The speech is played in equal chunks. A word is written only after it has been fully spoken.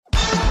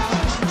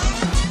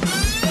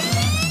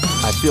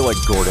feel like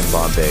Gordon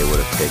Bombay would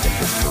have taken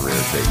his career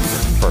to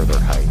even further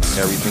heights.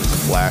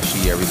 Everything's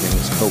flashy,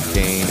 everything's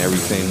cocaine,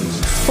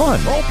 everything's Fun.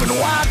 Open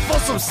wide for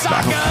some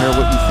soccer. I don't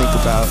care what you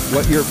think about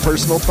what your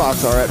personal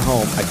thoughts are at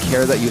home. I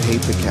care that you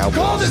hate the Cowboys.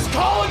 Call this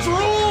college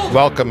rules.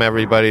 Welcome,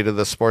 everybody, to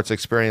the Sports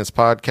Experience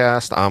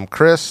Podcast. I'm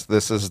Chris.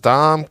 This is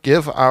Dom.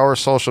 Give our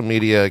social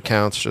media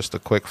accounts just a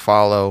quick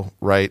follow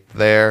right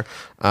there.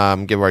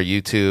 Give our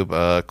YouTube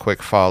a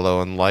quick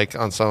follow and like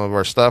on some of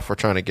our stuff. We're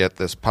trying to get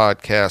this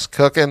podcast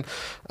cooking.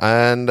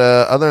 And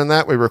other than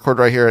that, we record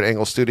right here at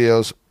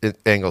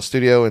Angle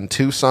Studio in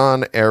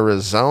Tucson,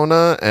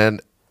 Arizona.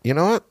 And you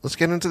know what? Let's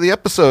get into the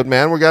episode,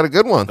 man. We got a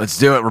good one. Let's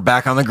do it. We're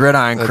back on the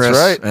gridiron, Chris.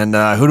 That's right.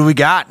 And who do we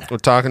got? We're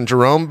talking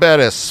Jerome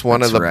Bettis, one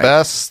That's of the right.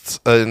 best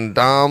in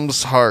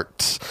Dom's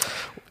heart.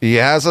 He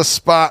has a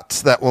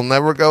spot that will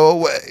never go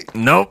away.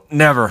 Nope,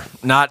 never.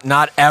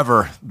 Not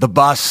ever. The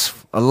bus.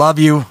 I love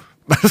you.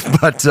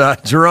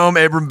 But Jerome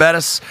Abram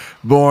Bettis,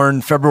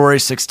 born February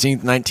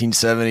 16th,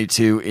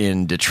 1972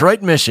 in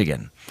Detroit,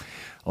 Michigan.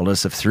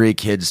 Oldest of three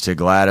kids to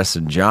Gladys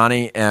and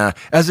Johnny.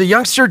 As a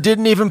youngster,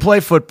 didn't even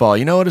play football.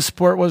 You know what his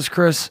sport was,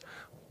 Chris?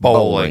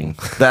 Bowling.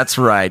 That's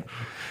right.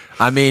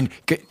 I mean,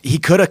 he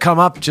could have come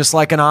up just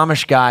like an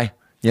Amish guy,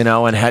 you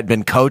know, and had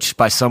been coached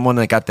by someone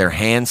that got their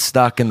hands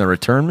stuck in the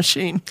return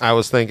machine. I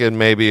was thinking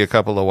maybe a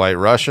couple of white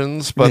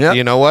Russians, but Yep.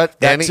 you know what?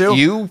 That too.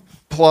 You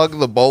plug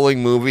the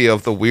bowling movie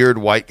of the weird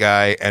white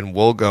guy, and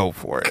we'll go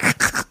for it.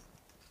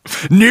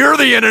 Near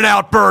the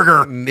In-N-Out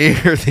Burger.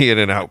 Near the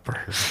In-N-Out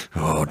Burger.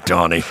 Oh,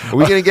 Donnie. Are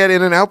we going to get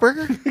In-N-Out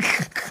Burger?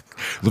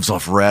 Lives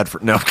off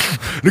Radford. No.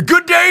 A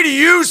good day to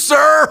you,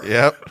 sir.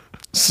 Yep.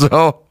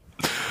 So,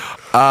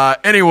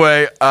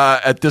 anyway,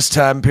 at this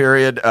time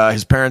period,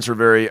 his parents were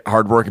very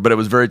hardworking, but it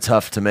was very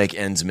tough to make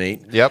ends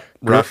meet. Yep.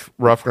 Rough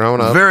growing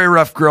up. Very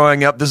rough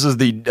growing up. This is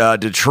the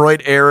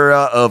Detroit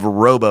era of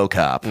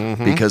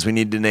RoboCop because we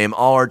need to name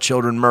all our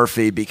children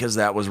Murphy because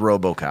that was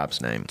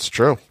RoboCop's name. It's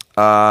true.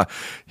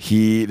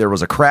 There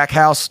was a crack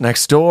house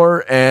next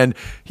door, and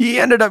he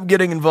ended up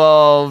getting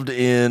involved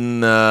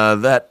in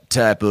that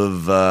type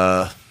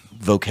of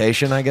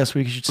vocation, I guess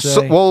we should say.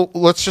 So, well,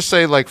 let's just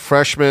say like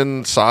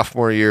freshman,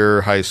 sophomore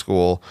year high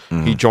school,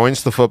 he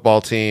joins the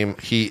football team.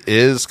 He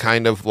is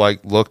kind of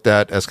like looked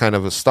at as kind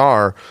of a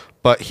star,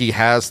 but he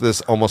has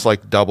this almost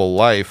like double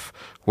life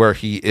where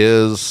he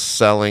is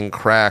selling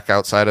crack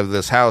outside of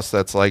this house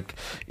that's like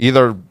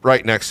either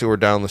right next to or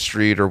down the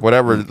street or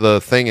whatever the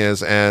thing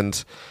is.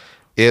 And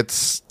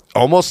it's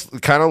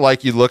almost kind of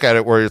like you look at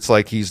it where it's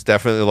like he's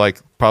definitely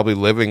like probably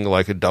living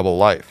like a double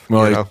life.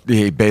 Well, you know?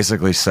 he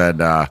basically said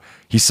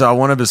he saw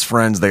one of his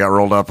friends. They got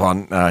rolled up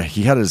on.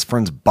 He had his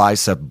friend's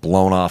bicep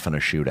blown off in a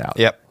shootout.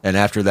 Yep. And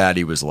after that,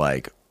 he was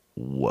like,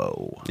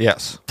 "Whoa,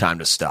 Yes. time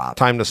to stop."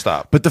 Time to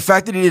stop. But the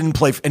fact that he didn't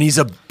play, and he's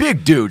a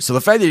big dude, so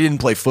the fact that he didn't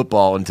play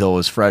football until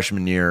his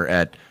freshman year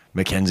at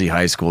Mackenzie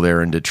High School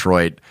there in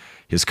Detroit,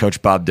 his coach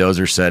Bob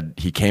Dozer said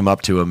he came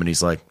up to him and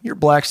he's like, "You're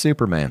Black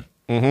Superman."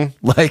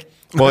 Mm-hmm. Like.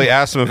 Well, he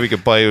asked him if he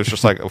could play. He was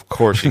just like, of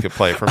course he could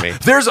play for me.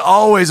 There's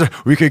always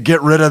we could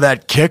get rid of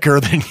that kicker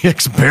that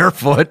kicks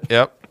barefoot.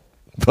 Yep.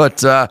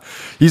 But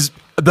he's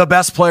the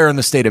best player in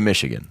the state of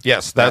Michigan.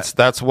 Yes,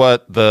 that's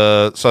what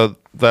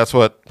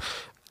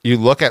you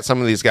look at.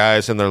 Some of these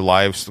guys in their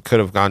lives could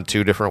have gone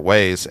two different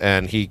ways,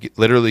 and he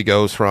literally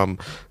goes from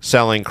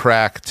selling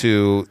crack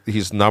to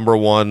he's number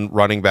one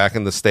running back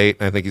in the state,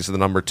 and I think he's the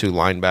number two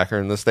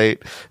linebacker in the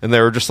state. And they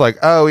were just like,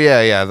 oh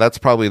yeah, that's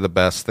probably the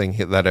best thing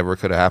that ever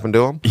could have happened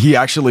to him. He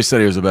actually said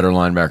he was a better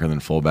linebacker than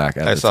fullback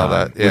at the time. I saw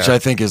that, yeah. Which I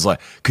think is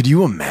like, could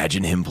you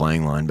imagine him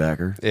playing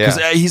linebacker? Yeah.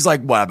 Because he's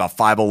like, what, about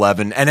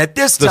 5'11", and at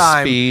this The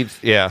time, speed,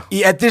 yeah.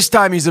 At this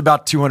time, he's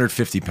about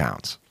 250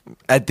 pounds.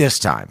 At this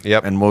time,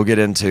 Yep. And we'll get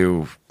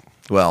into,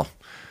 well,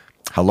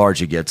 how large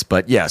he gets,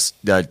 but yes,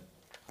 the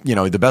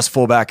best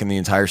fullback in the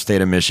entire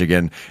state of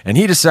Michigan, and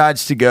he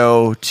decides to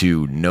go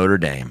to Notre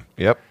Dame.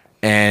 Yep.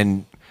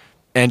 And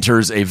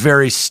enters a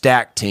very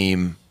stacked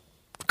team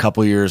a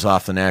couple years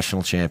off the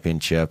national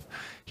championship.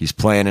 He's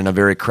playing in a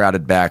very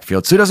crowded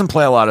backfield, so he doesn't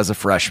play a lot as a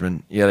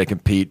freshman. You got to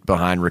compete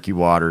behind Ricky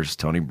Waters,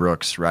 Tony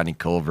Brooks, Rodney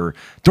Culver.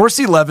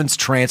 Dorsey Levens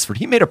transferred.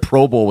 He made a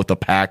Pro Bowl with the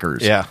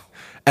Packers. Yeah.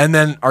 And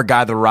then our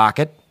guy, the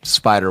Rocket,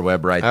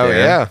 Spiderweb right Oh,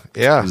 there.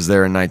 yeah. Was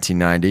there in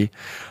 1990.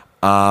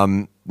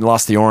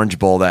 Lost the Orange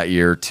Bowl that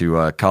year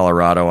to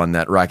Colorado on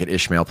that Rocket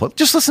Ishmael play.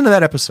 Just listen to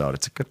that episode.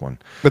 It's a good one.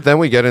 But then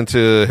we get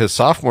into his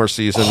sophomore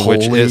season,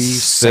 which Holy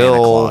is Santa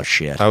still Claus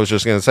shit. I was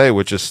just going to say,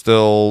 which is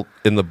still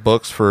in the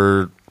books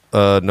for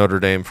Notre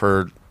Dame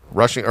for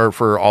rushing or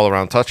for all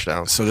around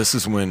touchdowns. So this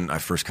is when I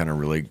first kind of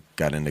really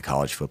got into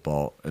college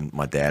football, and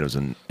my dad was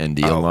an ND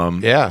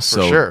alum. yeah, for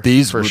so sure,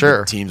 these for were sure.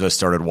 the teams I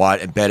started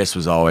watching. And Bettis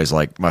was always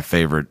like my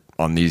favorite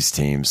on these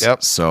teams.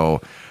 Yep.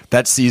 So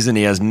that season,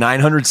 he has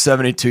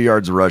 972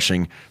 yards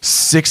rushing,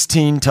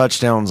 16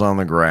 touchdowns on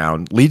the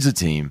ground, leads the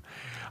team,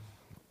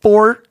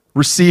 4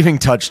 receiving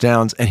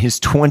touchdowns, and his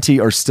 20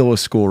 are still a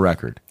school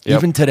record, Yep.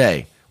 even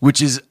today,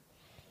 which is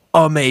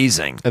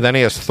amazing. And then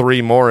he has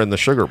 3 more in the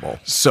Sugar Bowl.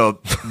 So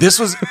this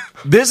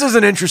is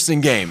an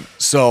interesting game.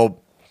 So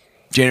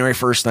January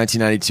 1st,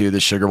 1992, the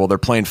Sugar Bowl. They're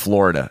playing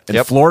Florida. And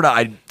Florida,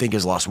 I think,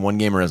 has lost one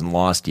game or hasn't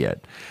lost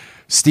yet.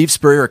 Steve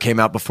Spurrier came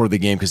out before the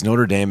game because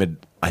Notre Dame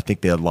I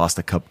think they had lost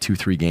a couple,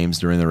 2-3 games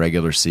during the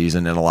regular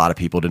season, and a lot of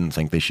people didn't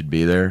think they should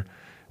be there.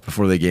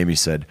 Before the game, he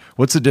said,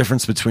 "What's the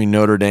difference between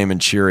Notre Dame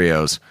and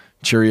Cheerios?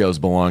 Cheerios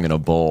belong in a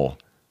bowl."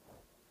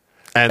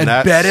 And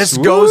Bettis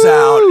goes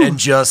out and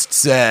just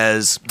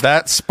says...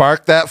 That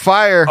sparked that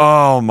fire.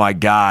 Oh, my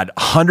God.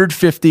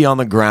 150 on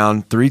the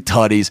ground, 3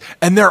 tutties,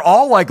 and they're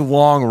all like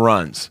long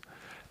runs.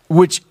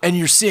 And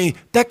you're seeing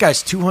that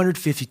guy's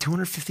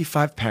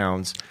 255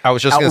 pounds. I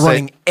was just going to say,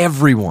 outrunning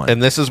everyone.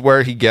 And this is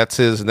where he gets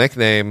his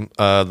nickname,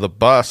 the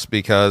Bus,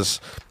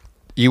 because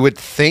you would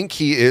think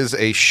he is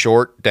a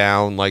short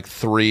down, like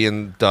 3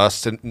 and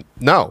dust. And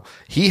no,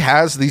 he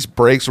has these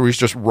breaks where he's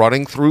just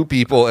running through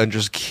people and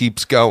just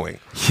keeps going.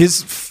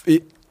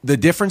 The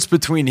difference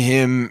between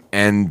him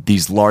and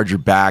these larger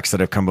backs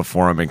that have come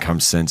before him and come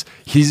since,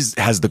 he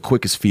has the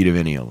quickest feet of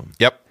any of them.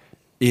 Yep.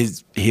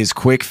 His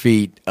quick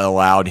feet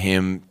allowed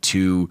him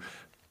to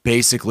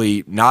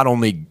basically not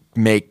only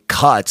make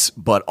cuts,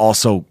 but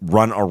also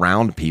run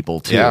around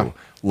people too. Yeah.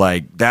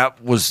 Like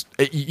that was,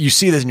 you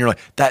see this and you're like,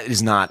 that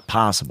is not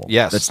possible.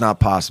 Yes. That's not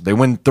possible. They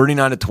win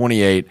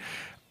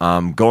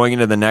 39-28. Going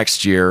into the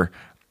next year,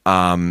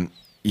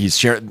 he's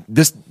sharing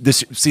this.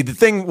 See, the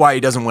thing why he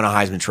doesn't win a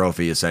Heisman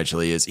Trophy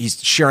essentially is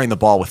he's sharing the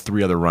ball with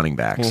 3 other running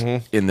backs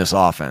in this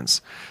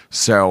offense.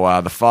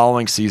 So the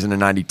following season in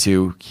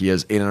 '92, he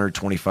has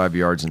 825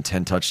 yards and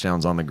 10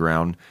 touchdowns on the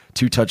ground,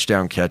 2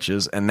 touchdown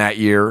catches. And that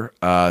year,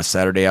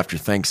 Saturday after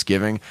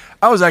Thanksgiving,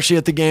 I was actually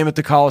at the game at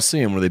the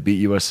Coliseum where they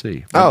beat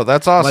USC. Oh,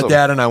 that's awesome. My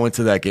dad and I went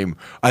to that game.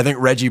 I think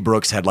Reggie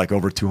Brooks had like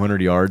over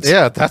 200 yards.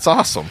 Yeah, that's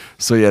awesome.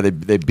 So yeah,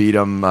 they beat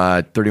him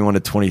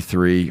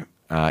 31-23.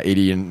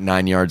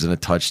 89 yards and a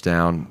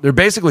touchdown. They're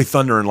basically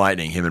thunder and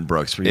lightning, him and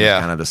Brooks. For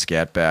kind of the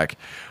scat back.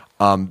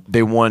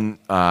 They won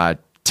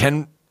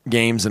 10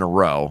 games in a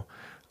row.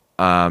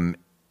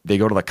 They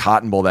go to the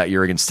Cotton Bowl that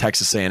year against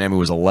Texas A&M, who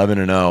was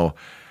 11-0.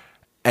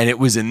 And it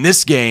was in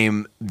this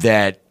game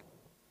that,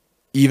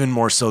 even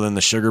more so than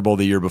the Sugar Bowl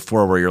the year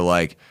before, where you're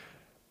like,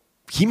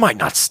 he might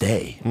not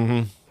stay.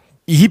 Mm-hmm.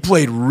 He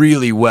played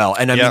really well.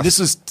 And I mean, this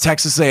is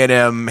Texas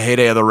A&M,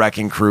 heyday of the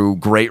Wrecking Crew,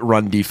 great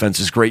run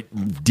defenses, great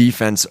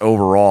defense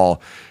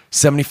overall.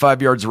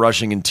 75 yards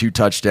rushing and 2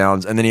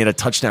 touchdowns. And then he had a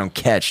touchdown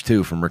catch,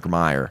 too, from Rick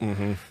Meyer.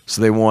 Mm-hmm.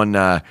 So they won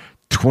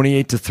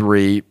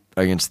 28-3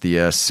 against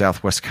the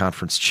Southwest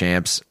Conference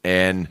champs.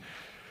 And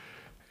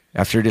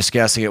after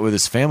discussing it with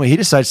his family, he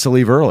decides to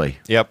leave early.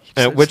 Yep.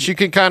 Which you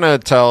can kind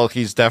of tell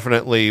he's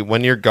definitely,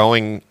 when you're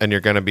going and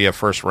you're going to be a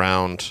first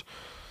round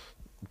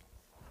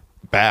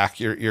back,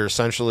 you're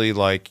essentially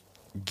like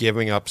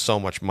giving up so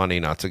much money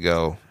not to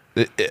go.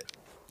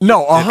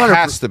 No, 100%. It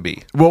has to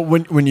be. Well,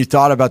 when you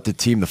thought about the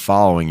team the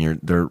following year,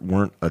 there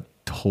weren't a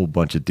whole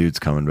bunch of dudes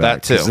coming back.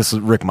 That too. This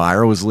was Rick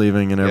Meyer was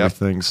leaving and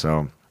everything.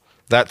 So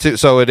that too.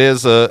 So it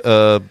is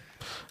a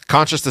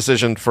conscious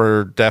decision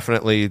for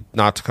definitely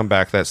not to come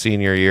back that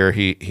senior year.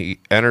 He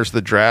enters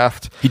the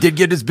draft. He did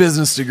get his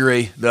business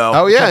degree though.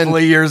 Oh yeah, a couple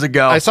of years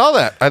ago. I saw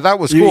that. I thought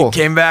it was cool. He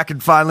came back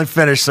and finally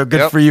finished. So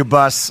good for you,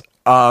 Bus.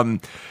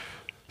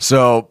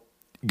 So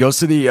goes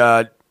to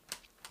the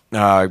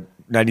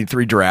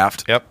 93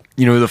 draft. Yep.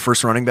 You know who the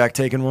first running back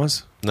taken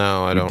was?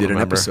 No, I don't remember. We did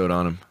an episode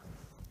on him.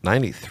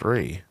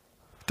 93.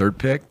 3rd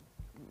pick,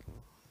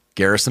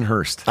 Garrison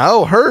Hurst.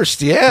 Oh,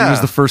 Hurst, yeah. He was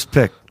the first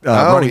pick,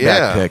 running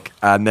back pick.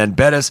 And then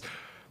Bettis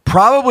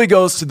probably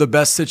goes to the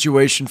best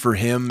situation for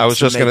him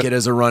to make it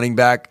as a running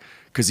back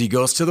because he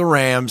goes to the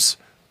Rams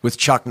with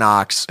Chuck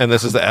Knox. And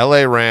this is the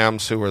L.A.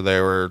 Rams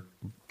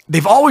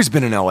They've always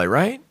been in L.A.,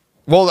 right?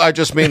 Well, I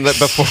just mean that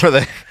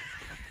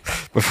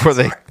before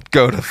they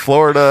go to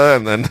Florida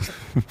and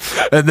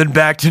then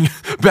back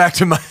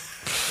to my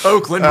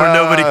Oakland where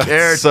nobody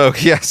cared. So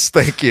yes,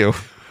 thank you.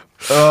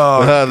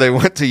 They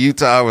went to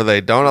Utah where they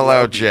don't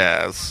allow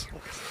jazz.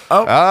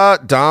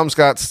 Dom's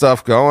got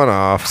stuff going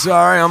off.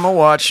 Sorry, I'm a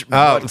watch.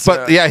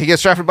 But yeah, he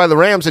gets drafted by the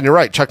Rams, and you're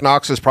right. Chuck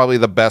Knox is probably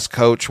the best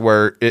coach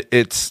where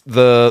it's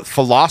the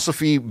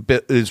philosophy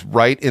is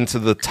right into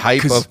the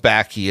type of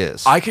back he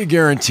is. I could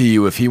guarantee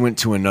you if he went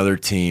to another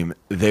team,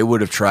 they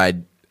would have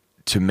tried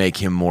to make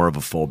him more of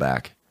a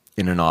fullback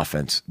in an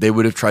offense. They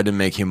would have tried to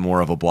make him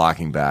more of a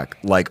blocking back,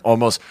 like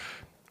almost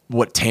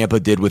what Tampa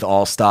did with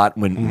Allstott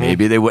when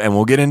maybe they would, and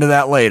we'll get into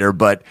that later.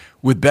 But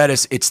with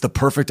Bettis, it's the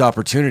perfect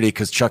opportunity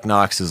because Chuck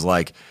Knox is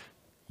like,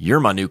 you're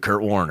my new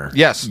Kurt Warner.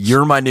 Yes.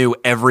 You're my new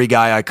every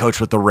guy I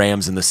coached with the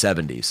Rams in the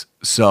 70s.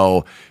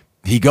 So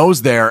he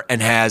goes there and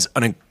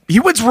he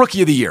wins Rookie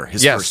of the Year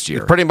his first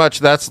year. Pretty much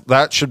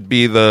that should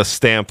be the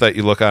stamp that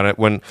you look on it.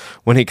 When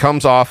he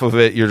comes off of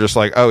it, you're just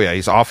like, oh yeah,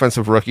 he's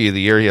Offensive Rookie of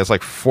the Year. He has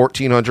like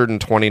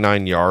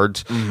 1,429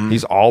 yards.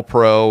 He's all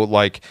pro.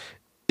 Like,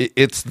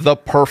 it's the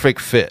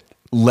perfect fit.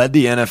 Led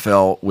the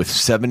NFL with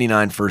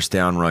 79 first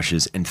down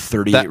rushes and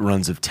 38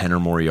 runs of 10 or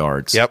more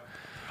yards. Yep.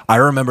 I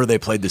remember they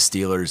played the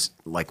Steelers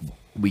like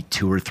week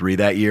 2 or 3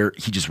 that year.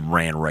 He just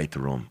ran right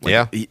through them.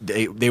 Like,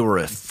 they were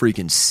a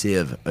freaking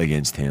sieve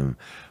against him.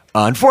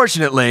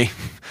 Unfortunately,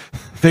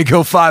 They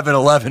go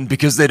 5-11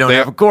 because they don't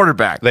have a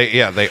quarterback.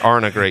 They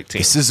aren't a great team.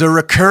 This is a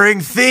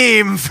recurring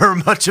theme for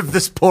much of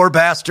this poor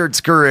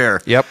bastard's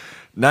career. Yep.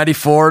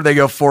 94, they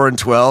go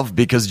 4-12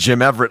 because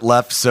Jim Everett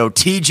left. So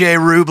TJ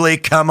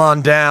Rubley, come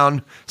on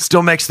down.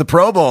 Still makes the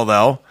Pro Bowl,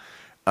 though.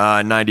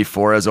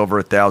 94 has over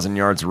 1,000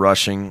 yards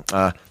rushing.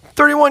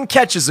 31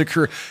 catches a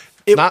career.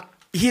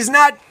 He's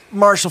not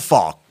Marshall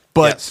Faulk,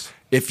 but yes.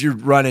 If you're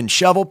running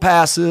shovel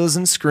passes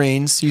and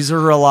screens, he's a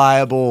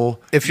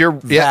reliable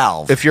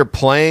valve. If you're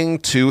playing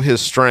to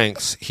his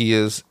strengths,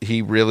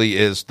 he really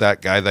is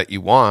that guy that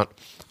you want.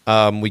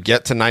 We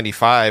get to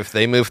 95.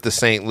 They move to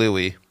St.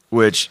 Louis.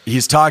 Which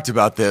he's talked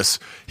about this.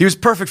 He was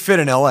perfect fit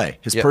in L.A.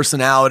 His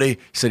personality. He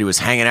said he was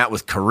hanging out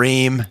with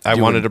Kareem. I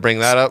wanted to bring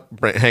that up,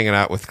 hanging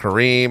out with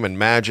Kareem and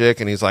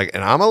Magic, and he's like,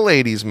 and I'm a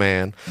ladies'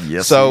 man.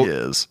 Yes, so he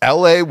is.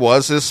 L.A.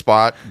 was his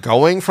spot.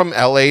 Going from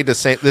L.A. to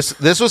St.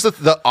 This was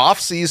the off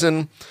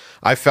season.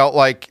 I felt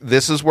like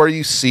this is where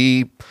you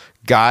see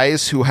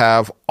guys who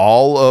have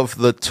all of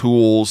the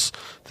tools.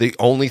 The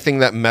only thing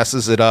that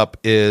messes it up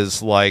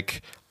is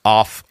like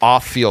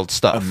off-field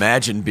stuff.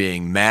 Imagine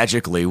being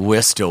magically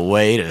whisked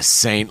away to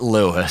St.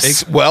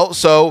 Louis. Well,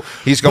 so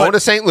he's going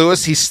to St.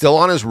 Louis. He's still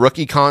on his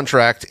rookie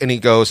contract, and he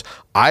goes,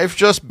 I've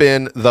just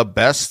been the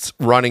best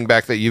running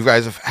back that you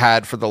guys have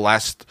had for the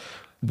last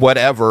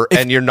whatever,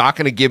 and you're not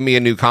going to give me a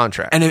new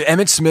contract. And if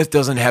Emmitt Smith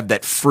doesn't have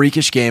that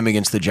freakish game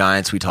against the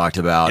Giants we talked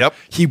about,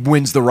 he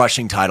wins the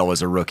rushing title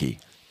as a rookie.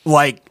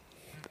 Like,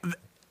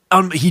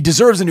 he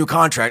deserves a new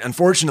contract.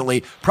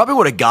 Unfortunately, probably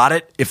would have got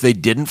it if they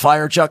didn't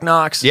fire Chuck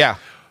Knox. Yeah.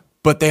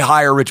 But they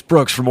hire Rich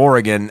Brooks from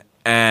Oregon,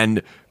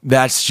 and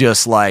that's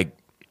just like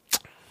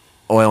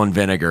oil and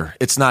vinegar.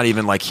 It's not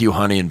even like Hugh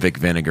Honey and Vic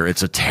Vinegar.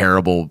 It's a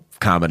terrible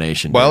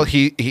combination. Well,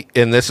 he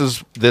and this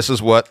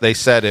is what they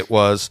said. It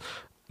was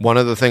one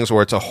of the things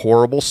where it's a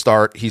horrible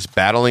start. He's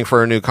battling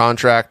for a new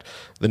contract.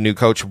 The new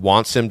coach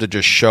wants him to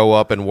just show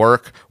up and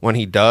work. When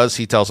he does,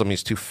 he tells him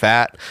he's too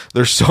fat.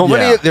 There's so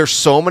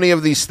many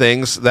of these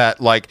things that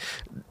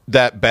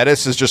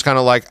Bettis is just kind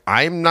of like,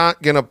 I'm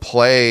not gonna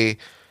play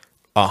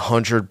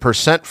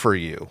 100% for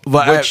you.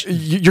 Which,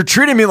 you're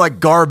treating me like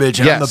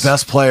garbage, and I'm the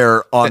best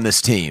player on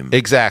this team.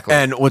 Exactly.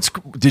 And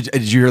did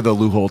you hear the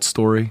Lou Holtz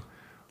story?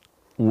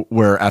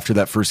 Where after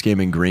that first game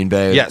in Green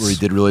Bay, where he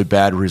did really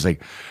bad, where he's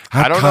like,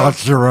 I called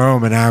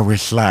Jerome and I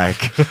was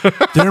like,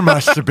 there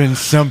must have been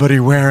somebody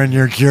wearing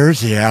your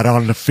jersey out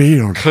on the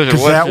field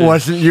because that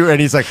wasn't you. And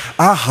he's like,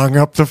 I hung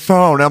up the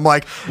phone. I'm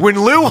like, when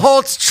Lou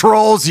Holtz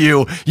trolls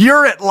you,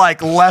 you're at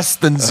like less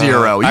than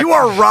zero. You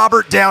are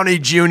Robert Downey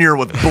Jr.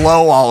 with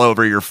blow all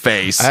over your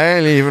face. I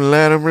didn't even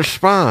let him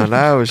respond.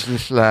 I was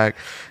just like,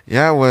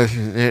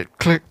 it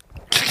clicked.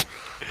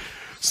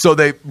 So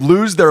they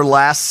lose their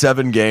last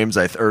 7 games.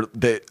 Wait.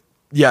 They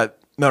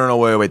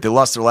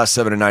lost their last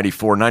 7 in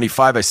 94.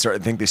 95, I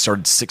think they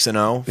started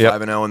 6-0,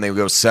 5-0, and they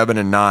go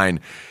 7-9.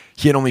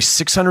 He had only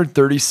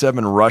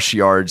 637 rush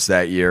yards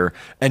that year,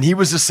 and he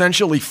was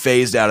essentially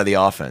phased out of the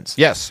offense.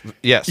 Yes.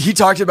 He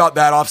talked about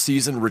that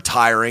offseason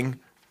retiring,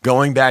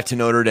 going back to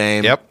Notre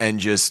Dame, and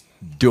just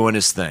doing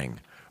his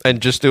thing.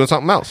 And just doing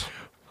something else.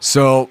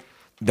 So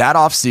that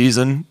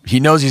offseason, he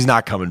knows he's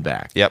not coming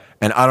back. Yep.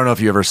 And I don't know if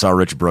you ever saw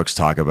Rich Brooks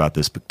talk about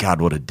this, but God,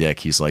 what a dick.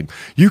 He's like,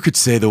 you could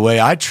say the way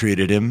I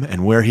treated him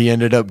and where he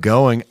ended up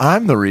going,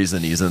 I'm the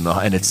reason he's in the...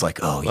 And it's like,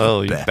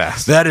 you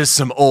bastard. That is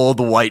some old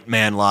white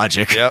man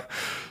logic. Yep.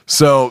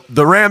 So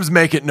the Rams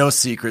make it no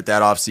secret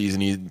that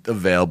offseason he's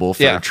available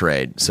for a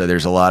trade. So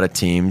there's a lot of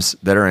teams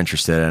that are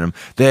interested in him.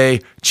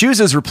 They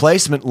choose as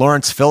replacement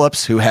Lawrence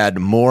Phillips, who had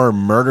more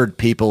murdered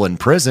people in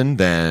prison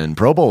than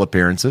Pro Bowl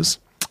appearances.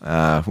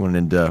 Went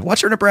into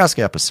watch our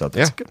Nebraska episode.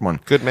 That's a good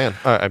one. Good man.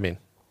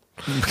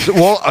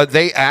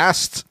 They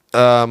asked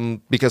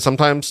because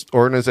sometimes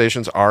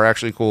organizations are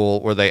actually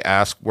cool where they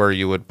ask where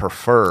you would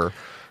prefer,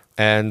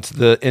 and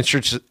the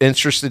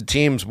interested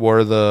teams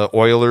were the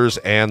Oilers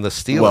and the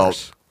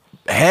Steelers.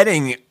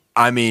 Well,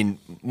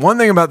 one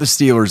thing about the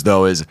Steelers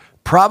though is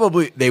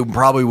they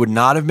probably would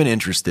not have been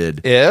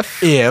interested if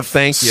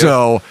thank you.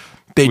 So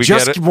they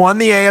just won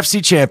the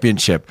AFC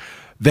Championship.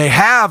 They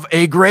have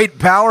a great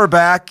power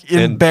back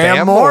in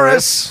Bam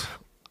Morris.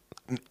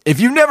 If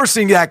you've never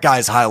seen that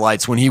guy's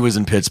highlights when he was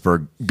in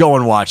Pittsburgh, go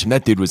and watch him.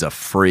 That dude was a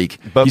freak.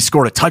 He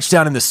scored a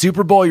touchdown in the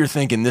Super Bowl. You're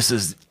thinking this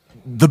is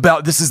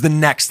the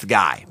next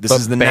guy.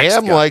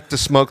 Bam liked to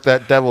smoke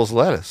that devil's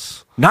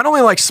lettuce. Not only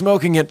like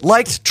smoking it,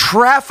 liked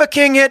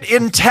trafficking it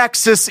in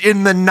Texas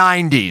in the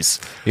 90s.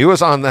 He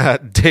was on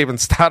that David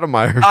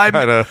Stoudemire kind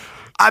of.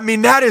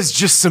 That is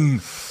just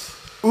some...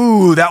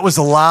 Ooh, that was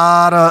a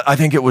lot of, I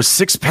think it was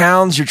 6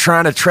 pounds you're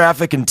trying to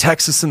traffic in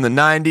Texas in the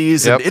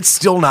 90s, and it's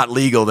still not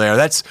legal there.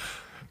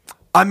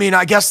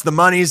 I guess the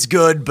money's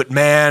good, but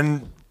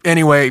man,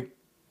 anyway,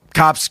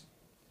 cops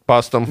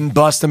bust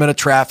them at a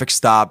traffic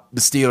stop.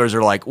 The Steelers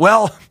are like,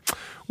 well,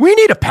 we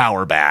need a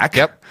power back.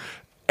 Yep.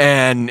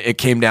 And it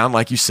came down,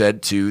 like you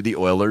said, to the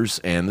Oilers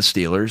and the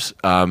Steelers.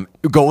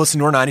 Go listen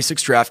to our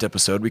 96 draft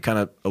episode. We kind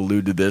of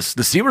allude to this.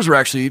 The Steelers were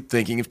actually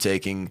thinking of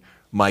taking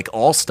Mike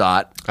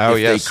Allstott if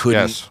they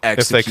couldn't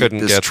execute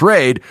this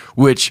trade,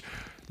 which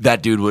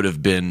that dude would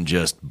have been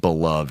just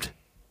beloved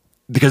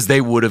because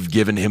they would have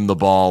given him the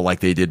ball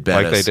like they did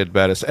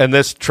Bettis. And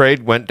this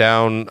trade went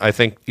down, I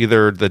think,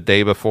 either the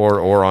day before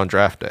or on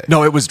draft day.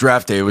 No, it was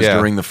draft day. It was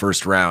during the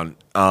first round.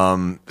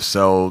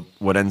 So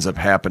what ends up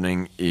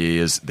happening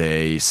is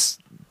they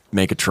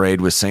make a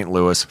trade with St.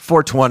 Louis.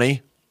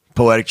 420,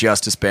 Poetic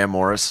Justice, Bam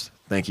Morris.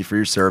 Thank you for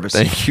your service.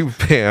 Thank you,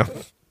 Bam.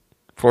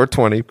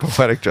 420,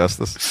 Poetic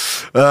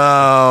Justice.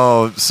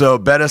 Oh, so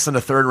Bettis and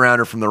a third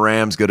rounder from the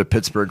Rams go to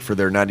Pittsburgh for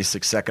their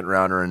 96 second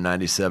rounder and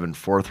 97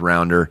 fourth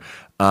rounder.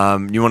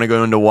 You want to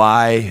go into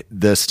why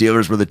the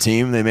Steelers were the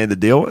team they made the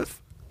deal with?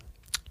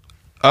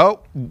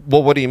 Oh,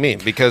 well, what do you mean?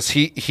 Because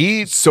he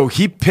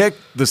picked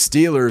the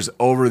Steelers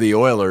over the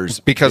Oilers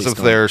because of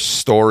their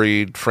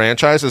storied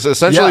franchises.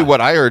 Essentially,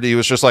 what I heard, he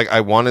was just like, I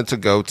wanted to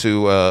go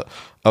to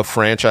a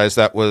franchise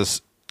that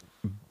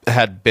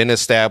had been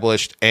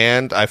established,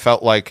 and I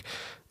felt like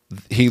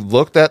he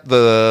looked at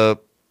the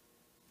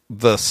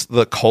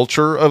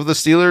culture of the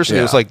Steelers, and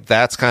it was like,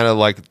 that's kind of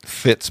like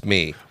fits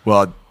me.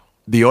 Well,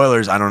 the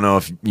Oilers, I don't know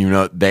if you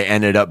know, they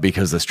ended up,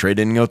 because this trade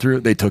didn't go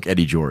through, they took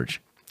Eddie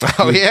George.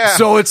 Oh yeah.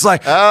 So it's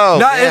like,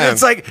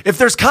 it's like if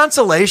there's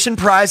consolation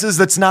prizes,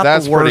 that's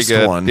the worst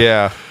one.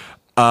 Yeah.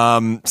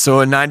 So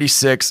in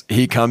 '96,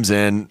 he comes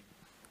in,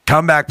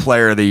 comeback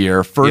player of the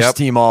year, first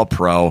team All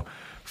Pro,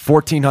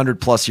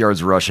 1,400 plus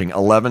yards rushing,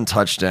 11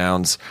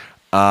 touchdowns.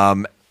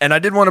 And I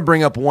did want to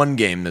bring up one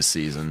game this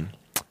season,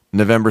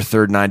 November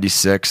 3rd,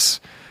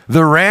 '96.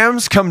 The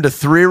Rams come to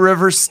Three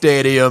Rivers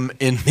Stadium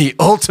in the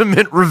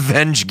ultimate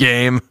revenge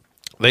game.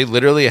 They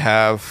literally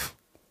have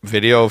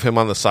video of him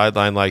on the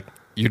sideline like,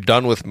 you're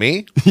done with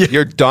me? Yeah.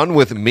 You're done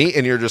with me?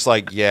 And you're just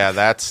like, yeah,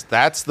 that's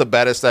the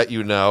Bettis that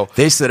you know.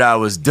 They said I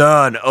was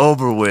done,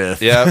 over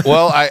with. Yeah,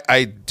 well,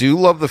 I do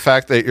love the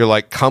fact that you're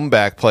like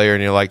comeback player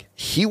and you're like,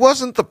 he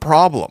wasn't the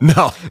problem.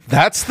 No.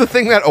 That's the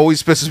thing that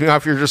always pisses me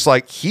off. You're just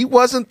like, he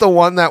wasn't the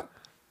one that,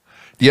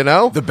 you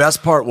know? The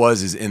best part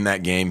is in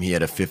that game, he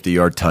had a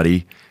 50-yard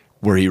tutty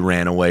where he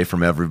ran away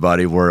from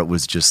everybody, where it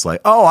was just like,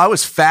 oh, I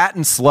was fat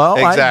and slow.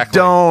 Exactly.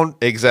 I don't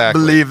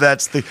believe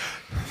that's the...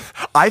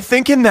 I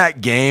think in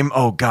that game,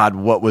 oh God,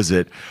 what was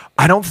it?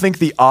 I don't think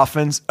the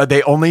offense,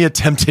 they only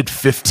attempted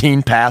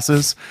 15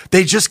 passes.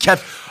 They just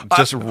kept...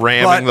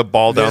 ramming the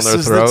ball down their throat.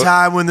 This is the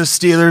time when the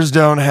Steelers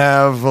don't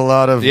have a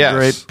lot of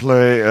great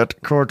play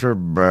at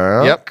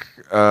quarterback. Yep.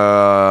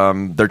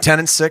 They're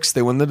 10-6.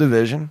 They win the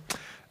division.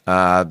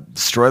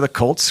 Destroy the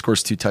Colts,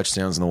 scores 2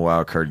 touchdowns in the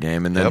wild card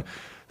game. And then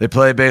they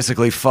play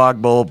basically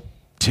Fog Bowl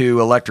 2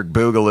 Electric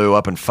Boogaloo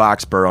up in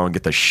Foxborough and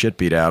get the shit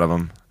beat out of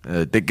them.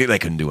 They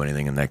couldn't do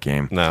anything in that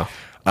game. No.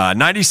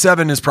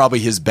 97 is probably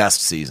his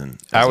best season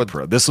as a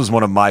pro. This was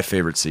one of my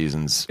favorite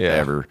seasons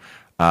ever.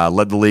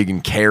 Led the league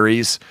in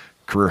carries,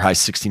 career high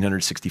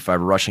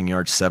 1,665 rushing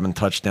yards, 7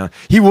 touchdowns.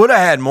 He would have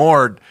had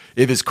more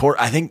if his core.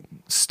 I think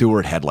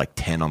Stewart had like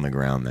 10 on the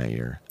ground that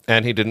year.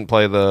 And he didn't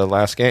play the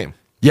last game.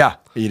 Yeah,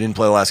 he didn't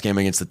play the last game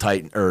against the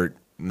Titans, or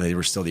they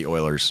were still the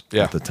Oilers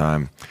at the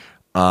time.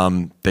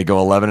 They go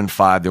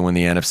 11-5. They win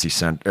the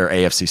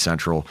AFC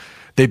Central.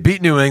 They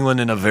beat New England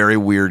in a very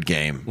weird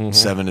game,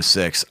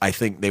 7-6. I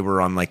think they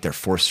were on like their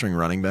 4th-string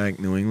running back,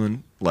 New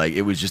England. Like,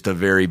 it was just a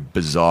very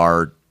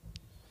bizarre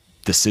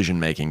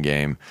decision-making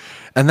game.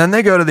 And then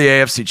they go to the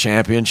AFC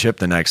Championship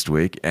the next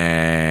week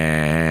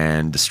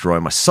and destroy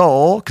my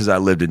soul because I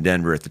lived in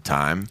Denver at the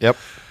time. Yep.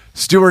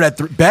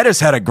 Stewart Bettis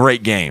had a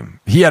great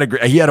game. He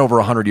had over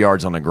 100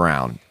 yards on the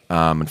ground.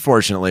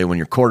 Unfortunately, when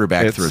your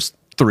quarterback throws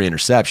 3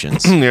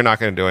 interceptions, you're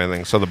not going to do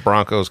anything. So the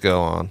Broncos go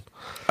on.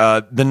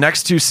 The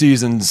next 2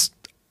 seasons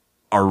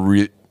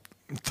are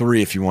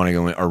 3, if you want to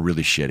go in, are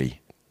really shitty.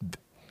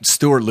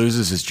 Stewart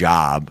loses his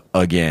job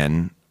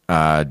again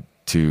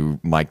to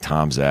Mike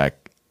Tomczak.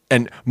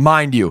 And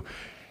mind you,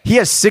 he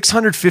has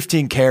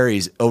 615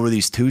 carries over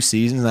these 2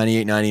 seasons,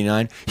 98,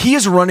 99. He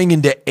is running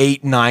into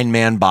 8,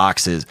 9-man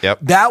boxes. Yep.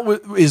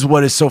 That is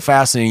what is so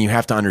fascinating. You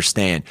have to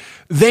understand.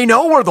 They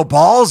know where the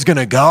ball is going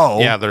to go.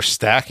 Yeah, they're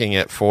stacking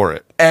it for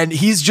it. And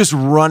he's just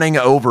running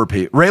over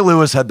people. Ray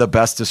Lewis had the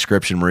best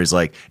description where he's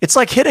like, it's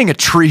like hitting a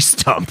tree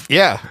stump.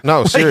 Yeah,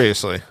 no,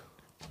 seriously.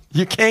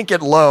 You can't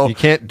get low. You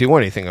can't do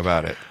anything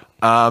about it.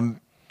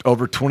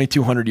 Over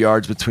 2,200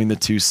 yards between the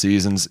 2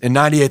 seasons. In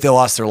 98, they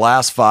lost their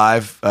last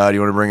 5. Do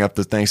you want to bring up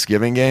the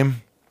Thanksgiving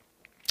game?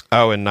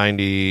 Oh, in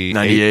 98?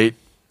 98.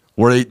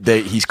 Where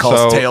he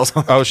calls tails.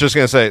 I was just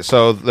going to say,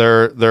 so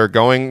they're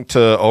going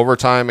to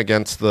overtime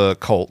against the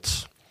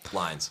Colts.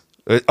 Lions.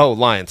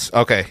 Lions.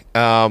 Okay.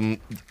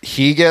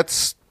 He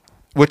gets,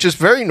 which is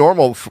very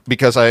normal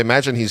because I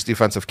imagine he's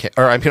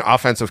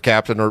offensive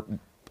captain or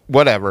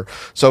whatever.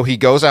 So he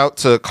goes out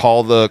to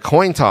call the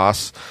coin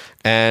toss.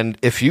 And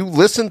if you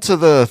listen to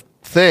the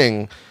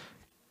thing,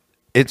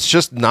 it's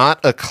just not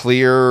a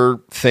clear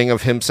thing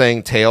of him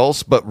saying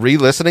tails, but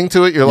re-listening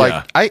to it, you're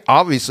like, I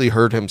obviously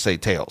heard him say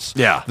tails.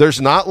 Yeah. There's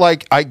not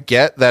like, I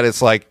get that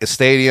it's like a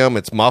stadium,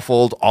 it's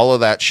muffled, all of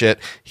that shit.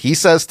 He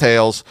says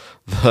tails.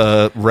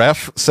 The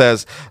ref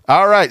says,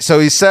 all right, so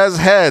he says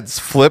heads,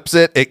 flips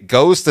it, it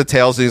goes to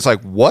tails, and he's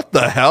like, what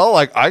the hell?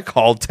 Like, I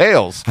called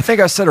tails. I think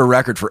I set a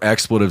record for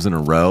expletives in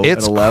a row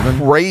It's at 11.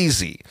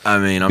 crazy. I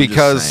mean, I'm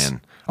because just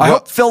saying. I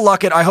hope, Phil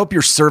Luckett, I hope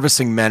you're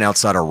servicing men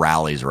outside of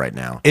rallies right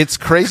now. It's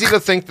crazy to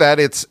think that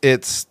it's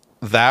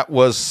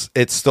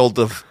still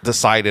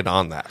decided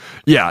on that.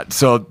 Yeah,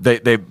 so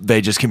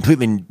they just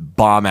completely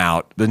bomb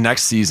out. The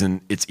next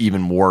season, it's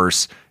even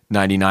worse.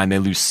 99, they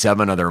lose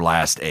 7 of their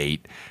last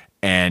 8.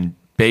 And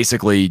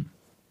basically,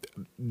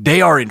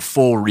 they are in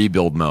full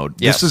rebuild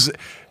mode. Yes. This is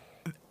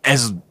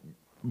as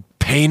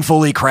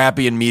painfully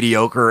crappy and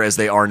mediocre as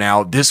they are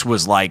now. This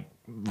was like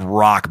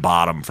rock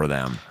bottom for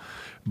them.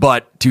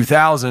 But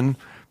 2000,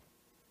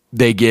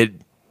 they get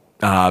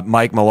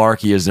Mike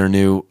Mularkey as their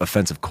new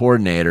offensive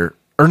coordinator.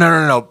 Or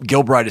no.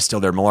 Gilbride is still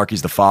there.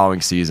 Mularkey's the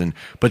following season.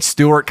 But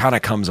Stewart kind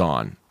of comes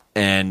on.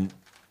 And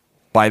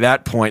by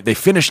that point, they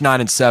finished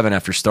 9-7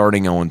 after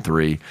starting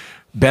 0-3.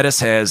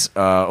 Bettis has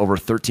over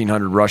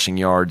 1,300 rushing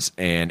yards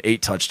and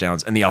 8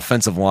 touchdowns. And the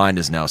offensive line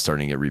is now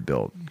starting to get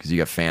rebuilt because you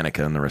got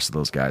Faneca and the rest of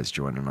those guys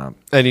joining up.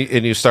 And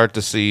you start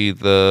to see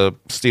the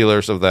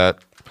Steelers of that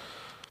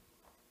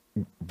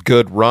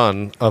good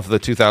run of the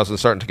 2000s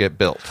starting to get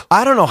built.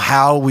 I don't know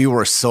how we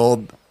were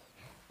sold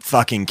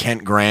fucking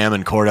Kent Graham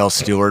and Cordell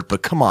Stewart,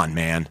 but come on,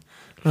 man.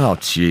 Oh,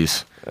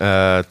 jeez.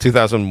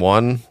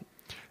 2001,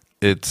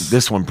 it's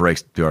this one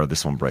breaks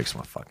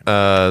my fucking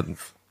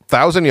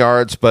 1,000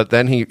 yards, but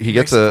then he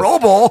gets a Pro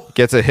Bowl.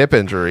 Gets a hip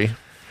injury,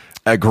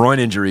 A groin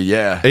injury,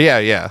 yeah.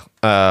 Yeah.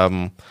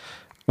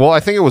 Well, I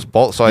think it was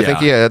both. So I think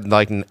Yeah. he had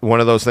like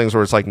one of those things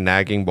where it's like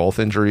nagging both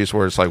injuries,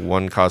 where it's like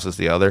one causes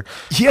the other.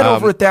 He had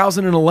over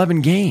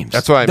 1,011 games.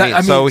 That's what I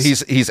mean. So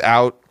he's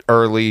out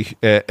early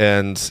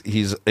and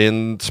he's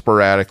in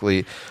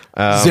sporadically.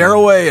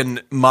 Zaraway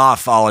and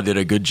Fala did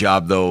a good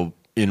job though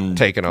in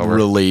taking over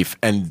relief,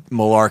 and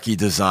Mularkey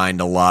designed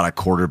a lot of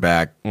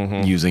quarterback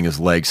using his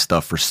leg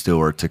stuff for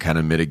Stewart to kind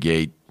of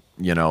mitigate,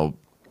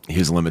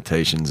 his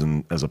limitations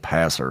as a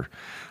passer.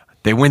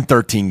 They win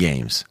 13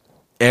 games.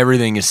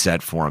 Everything is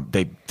set for him.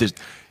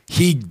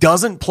 He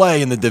doesn't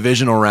play in the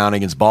divisional round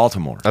against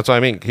Baltimore. That's what I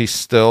mean.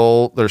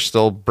 They're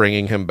still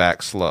bringing him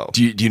back slow.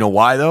 Do you know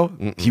why though?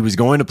 Mm-mm. He was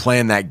going to play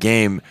in that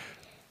game.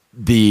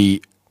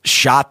 The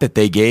shot that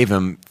they gave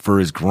him for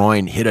his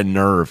groin hit a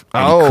nerve.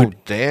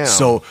 Damn.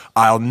 So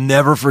I'll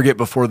never forget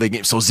before the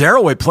game. So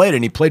Zaraway played,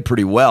 and he played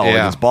pretty well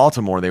against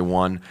Baltimore. They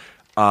won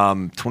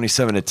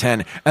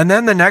 27-10. And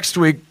then the next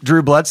week,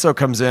 Drew Bledsoe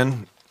comes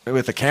in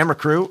with a camera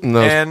crew.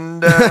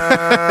 And those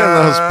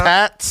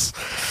Pats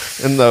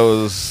and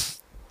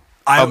those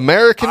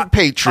American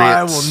Patriots.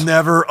 I will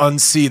never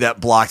unsee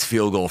that blocked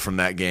field goal from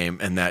that game.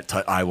 And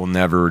I will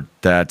never,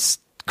 that's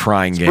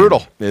crying game.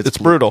 Brutal. It's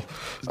brutal.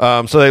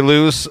 So they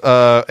lose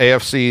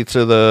AFC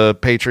to the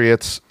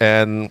Patriots,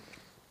 and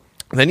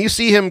then you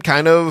see him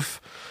kind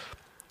of.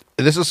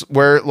 This is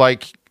where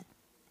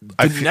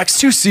the next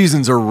 2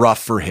 seasons are rough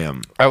for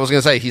him. I was going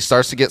to say he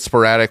starts to get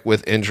sporadic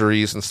with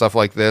injuries and stuff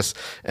like this,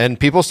 and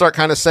people start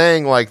kind of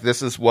saying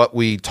this is what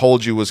we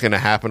told you was going to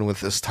happen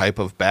with this type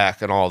of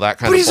back and all that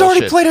kind of. But he's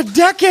already played a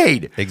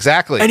decade,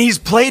 exactly, and he's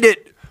played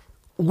it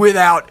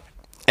without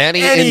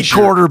any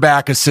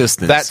quarterback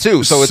assistance. That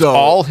too. So it's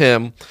all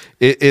him.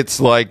 It's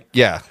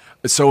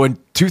So in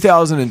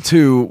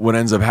 2002, what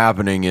ends up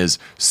happening is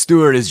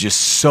Stewart is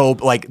just so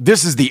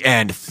this is the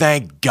end.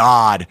 Thank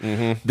God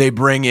they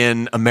bring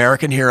in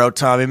American hero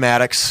Tommy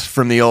Maddox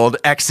from the old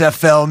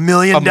XFL $1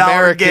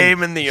 million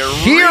game in the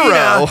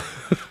arena.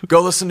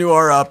 Go listen to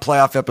our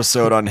playoff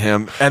episode on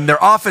him, and their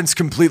offense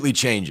completely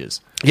changes.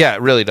 Yeah,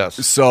 it really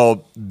does.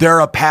 So they're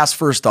a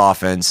pass-first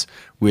offense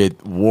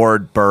with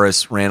Ward,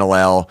 Burris,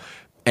 Randall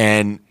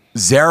and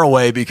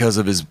Zaraway, because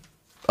of his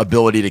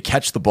ability to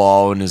catch the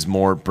ball and is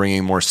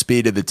bringing more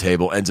speed to the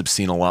table, ends up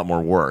seeing a lot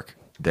more work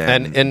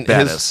than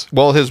Bettis.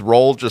 His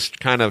role just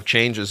kind of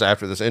changes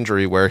after this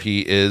injury, where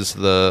he is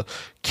the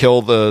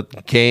kill the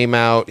game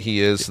out.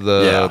 He is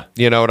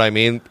you know what I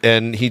mean?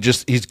 And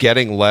he's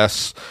getting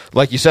less,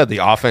 like you said, the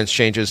offense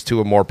changes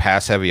to a more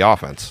pass heavy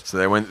offense. So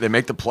they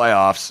make the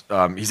playoffs.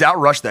 He's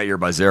outrushed that year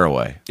by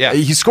Zaraway. Yeah.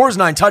 He scores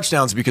 9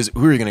 touchdowns because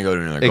who are you going to go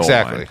to another goal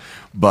line?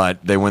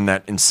 But they win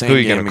that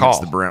insane game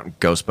against the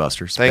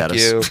Ghostbusters. Thank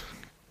you.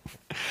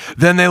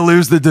 Then they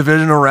lose the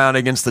divisional round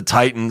against the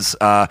Titans.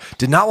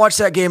 Did not watch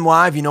that game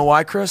live. You know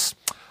why, Chris?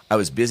 I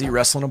was busy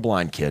wrestling a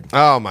blind kid.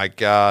 Oh, my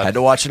God. Had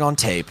to watch it on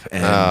tape.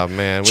 And oh,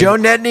 man. Joe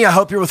Nedney, I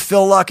hope you're with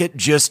Phil Luckett,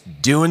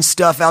 just doing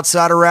stuff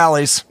outside of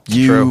rallies.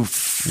 You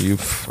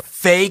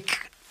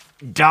fake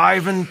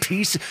diving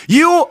piece.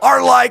 You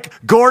are like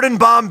Gordon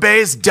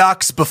Bombay's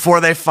ducks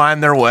before they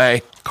find their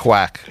way.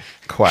 Quack.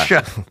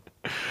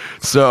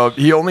 So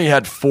he only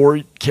had 4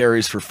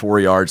 carries for 4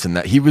 yards in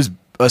that. He was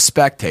a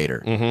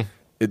spectator.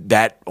 Mm-hmm.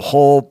 That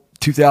whole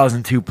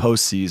 2002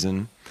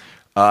 postseason.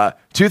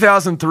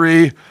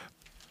 2003,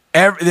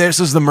 This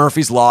is the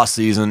Murphy's Law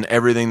season.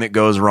 Everything that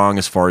goes wrong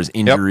as far as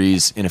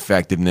injuries,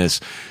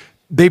 ineffectiveness.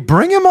 They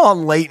bring him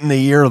on late in the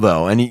year,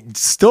 though, and he's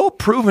still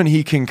proven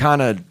he can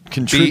kind of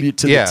contribute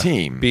to the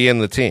team. Be in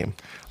the team.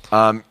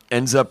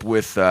 Ends up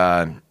with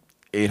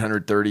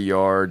 830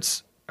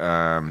 yards,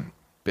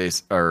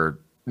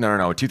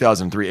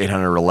 2003,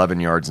 811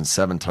 yards and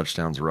 7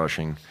 touchdowns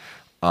rushing.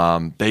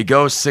 They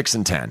go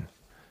 6-10.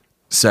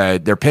 So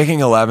they're picking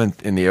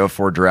 11th in the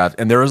 04 draft,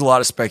 and there was a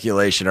lot of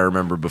speculation, I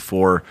remember,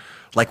 before,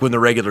 like when the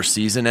regular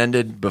season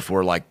ended,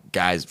 before like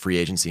guys, free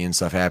agency and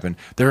stuff happened,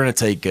 they're going to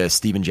take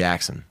Steven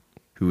Jackson,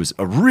 who was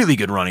a really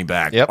good running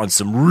back on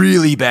some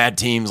really bad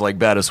teams like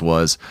Bettis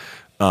was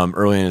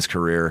early in his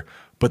career.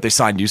 But they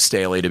signed Deuce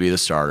Staley to be the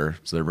starter,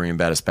 so they're bringing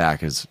Bettis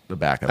back as the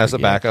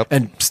backup.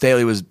 And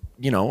Staley was,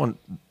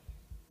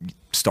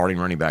 starting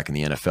running back in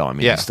the NFL. I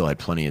mean, he still had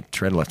plenty of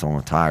tread left on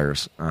the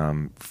tires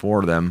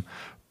for them.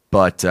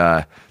 But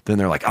then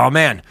they're like, oh,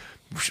 man,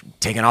 we're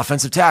taking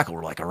offensive tackle.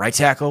 We're like a right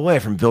tackle away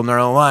from building our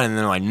own line. And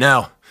they're like,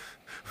 no,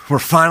 we're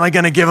finally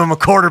going to give him a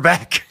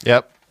quarterback.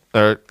 Yep.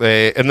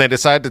 They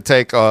decided to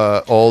take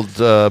old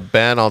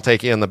Ben, I'll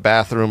take you in the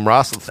bathroom,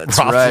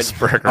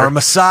 Roethlisberger. Right. Our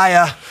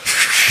Messiah.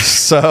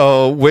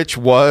 So, which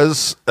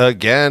was,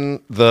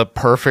 again, the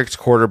perfect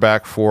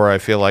quarterback for, I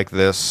feel like,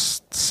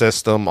 this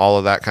system, all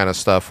of that kind of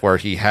stuff, where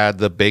he had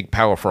the big,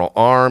 powerful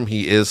arm.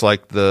 He is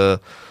like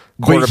the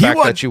quarterback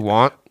that you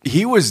want.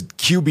 He was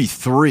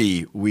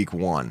QB3 week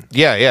 1.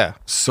 Yeah.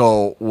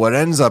 So, what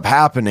ends up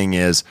happening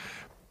is,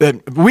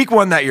 week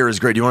 1 that year is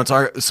great. Do you want to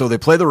talk? So, they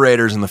play the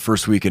Raiders in the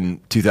first week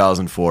in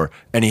 2004,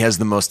 and he has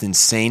the most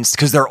insane,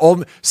 because they're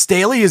old.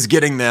 Staley is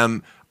getting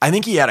them. I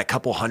think he had a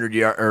couple hundred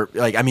yards,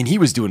 he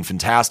was doing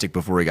fantastic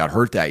before he got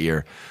hurt that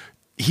year.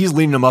 He's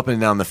leading them up and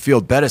down the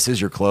field. Bettis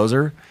is your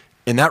closer.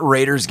 In that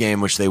Raiders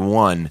game, which they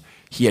won,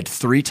 he had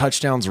 3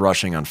 touchdowns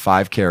rushing on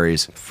 5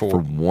 carries for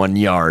 1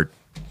 yard.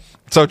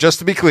 So just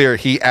to be clear,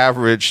 he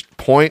averaged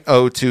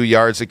 0.02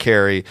 yards a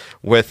carry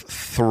with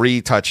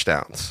 3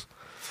 touchdowns.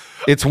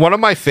 It's one of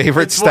my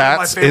favorite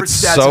stats. It's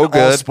so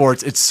good. All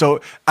sports. It's so.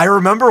 I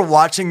remember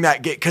watching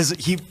that game because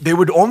they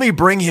would only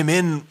bring him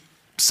in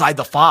side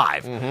the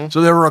 5. Mm-hmm. So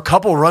there were a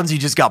couple runs he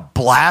just got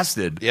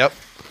blasted. Yep.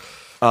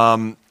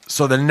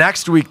 So the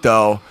next week,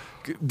 though,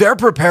 they're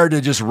prepared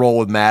to just roll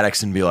with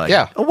Maddox and be like,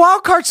 a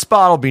wild card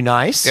spot will be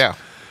nice. Yeah.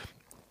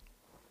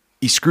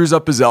 He screws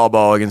up his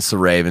elbow against the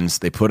Ravens.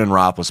 They put in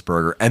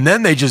Roethlisberger, and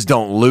then they just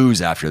don't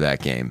lose after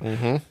that game.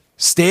 Mm-hmm.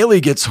 Staley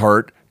gets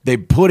hurt. They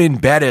put in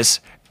Bettis,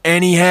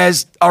 and he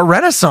has a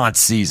renaissance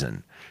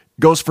season.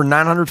 Goes for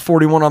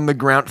 941 on the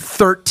ground,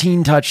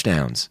 13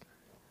 touchdowns.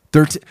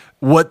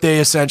 What they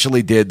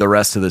essentially did the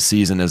rest of the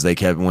season as they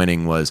kept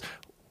winning was,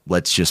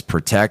 let's just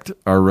protect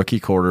our rookie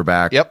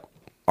quarterback. Yep.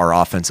 Our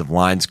offensive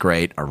line's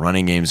great. Our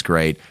running game's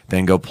great.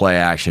 Then go play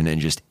action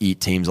and just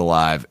eat teams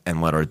alive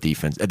and let our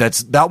defense.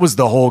 That was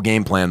the whole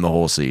game plan the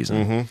whole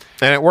season.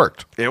 Mm-hmm. And it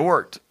worked. It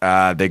worked.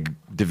 The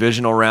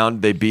divisional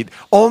round, they beat.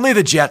 Only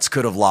the Jets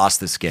could have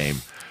lost this game.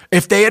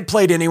 If they had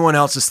played anyone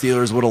else, the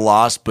Steelers would have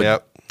lost.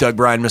 But Doug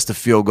Bryan missed a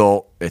field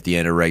goal at the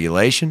end of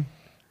regulation.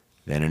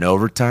 Then in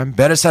overtime,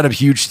 Bettis had a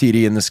huge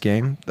TD in this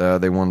game.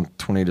 They won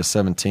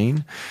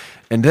 20-17.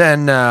 And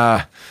then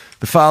the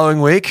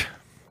following week,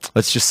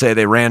 let's just say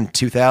they ran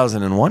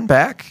 2001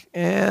 back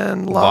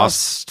and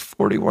lost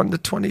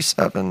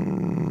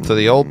 41-27 to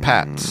the old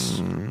Pats.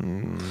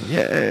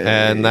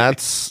 Yeah,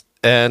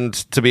 and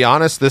to be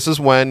honest, this is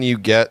when you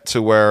get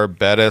to where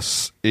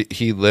Bettis,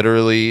 he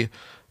literally.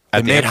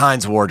 It made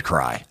Hines Ward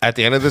cry. At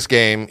the end of this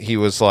game, he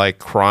was like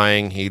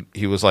crying.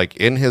 He was like,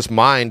 in his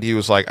mind, he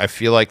was like, I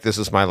feel like this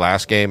is my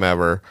last game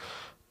ever.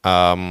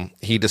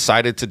 He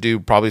decided to do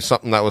probably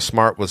something that was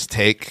smart, was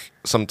take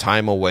some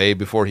time away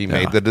before he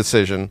made the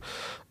decision.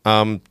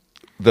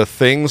 The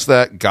things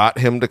that got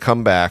him to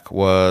come back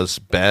was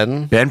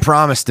Ben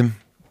promised him.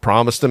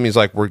 He's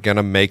like, we're going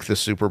to make the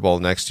Super Bowl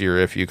next year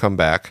if you come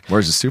back.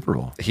 Where's the Super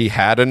Bowl? He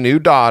had a new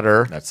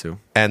daughter. That's who.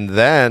 And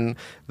then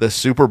the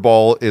Super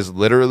Bowl is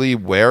literally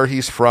where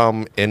he's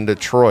from in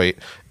Detroit.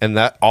 And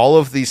that all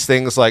of these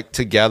things like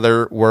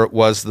together where it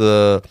was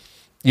the,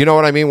 you know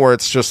what I mean? Where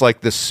it's just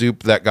like the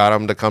soup that got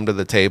him to come to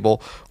the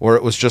table, where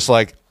it was just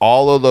like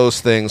all of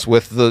those things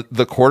with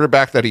the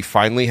quarterback that he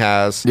finally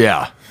has.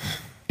 Yeah.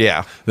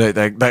 Yeah.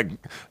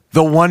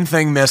 The one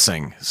thing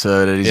missing,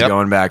 so that he's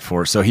going back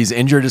for. So he's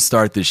injured to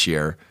start this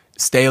year.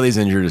 Staley's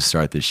injured to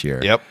start this year.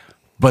 Yep.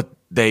 But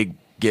they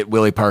get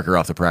Willie Parker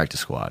off the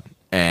practice squad.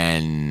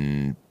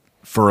 And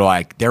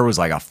there was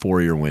like a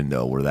 4-year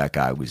window where that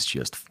guy was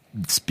just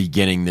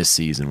beginning this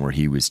season where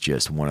he was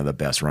just one of the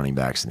best running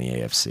backs in the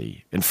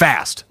AFC. And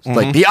fast. Mm-hmm.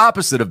 Like the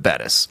opposite of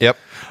Bettis. Yep.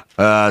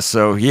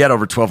 So he had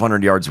over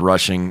 1,200 yards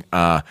rushing.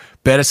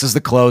 Bettis is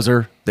the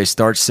closer. They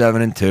start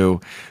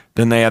 7-2.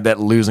 Then they have that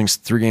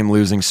 3-game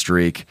losing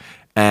streak.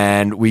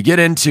 And we get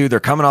into, they're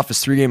coming off his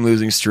 3-game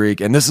losing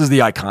streak. And this is the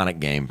iconic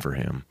game for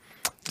him.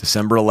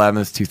 December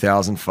 11th,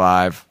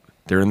 2005.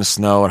 They're in the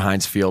snow at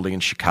Heinz Fielding in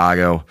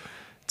Chicago.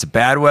 It's a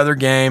bad weather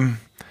game.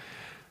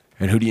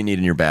 And who do you need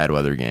in your bad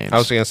weather games? I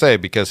was going to say,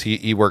 because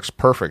he works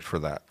perfect for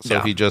that. So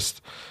Yeah. he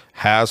just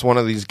has one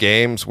of these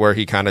games where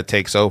he kind of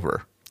takes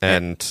over.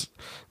 And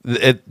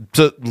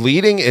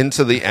leading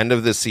into the end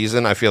of this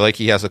season, I feel like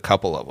he has a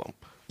couple of them.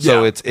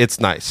 So Yeah. it's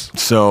nice.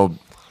 So,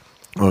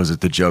 what was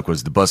it? The joke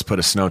was the bus put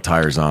his snow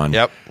tires on.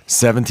 Yep.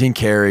 17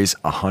 carries,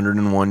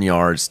 101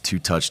 yards, 2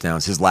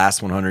 touchdowns. His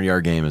last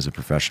 100-yard game as a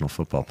professional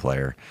football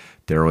player.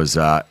 There was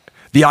the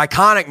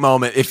iconic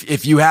moment.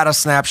 If you had a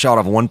snapshot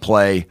of one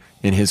play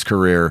in his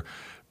career,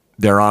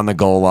 they're on the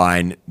goal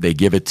line. They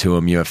give it to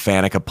him. You have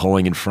Faneca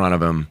pulling in front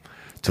of him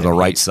to the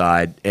right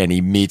side, and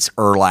he meets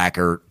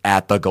Urlacher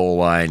at the goal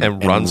line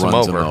And runs him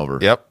over.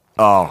 Yep.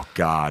 Oh,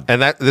 God.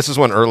 And this is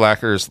when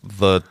Urlacher's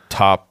the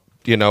top.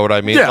 You know what I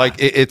mean? Yeah. Like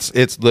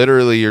it's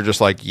literally, you're just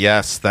like,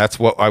 yes, that's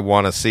what I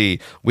want to see.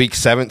 Week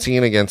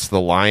 17 against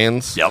the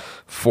Lions. Yep.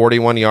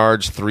 41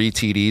 yards, 3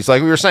 TDs.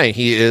 Like we were saying,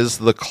 he is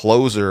the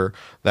closer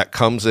that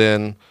comes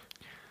in,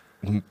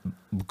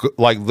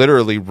 like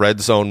literally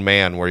red zone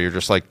man, where you're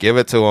just like, give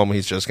it to him.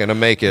 He's just going to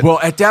make it. Well,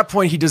 at that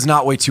point, he does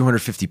not weigh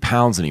 250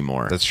 pounds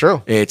anymore. That's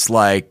true. It's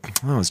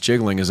like, his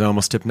jiggling is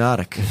almost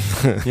hypnotic.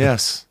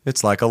 Yes,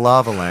 it's like a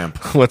lava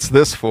lamp. What's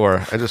this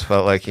for? I just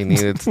felt like he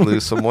needed to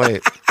lose some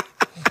weight.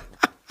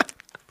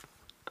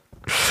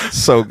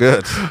 So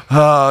good.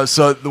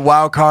 So the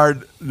wild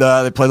card,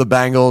 they play the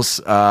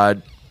Bengals.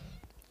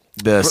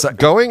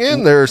 Going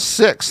in, they're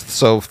 6th.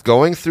 So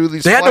going through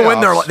these, They had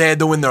playoffs,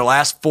 to win their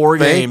last 4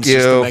 games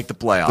just to make the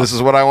playoffs. This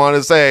is what I wanted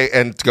to say.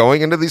 And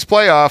going into these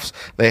playoffs,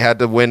 they had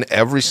to win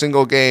every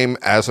single game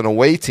as an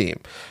away team.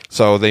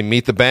 So they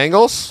meet the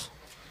Bengals.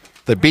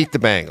 They beat the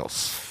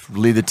Bengals.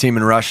 Lead the team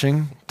in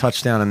rushing,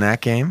 touchdown in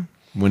that game,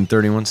 win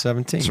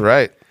 31-17. That's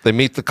right. They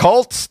meet the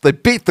Colts. They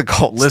beat the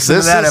Colts.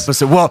 Listen to that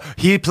episode. Well,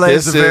 he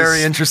plays a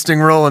very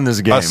interesting role in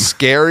this game. A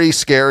scary,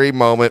 scary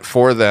moment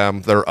for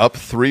them. They're up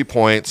 3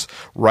 points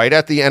right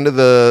at the end of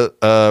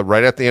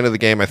the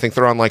game. I think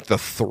they're on like the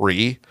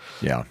 3.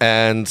 Yeah.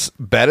 And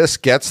Bettis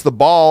gets the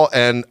ball,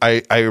 and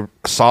I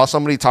saw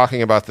somebody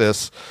talking about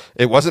this.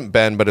 It wasn't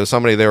Ben, but it was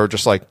somebody. They were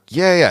just like,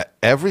 yeah.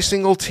 Every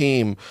single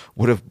team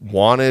would have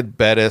wanted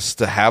Bettis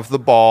to have the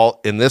ball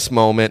in this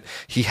moment.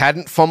 He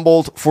hadn't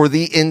fumbled for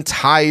the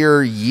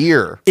entire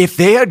year. If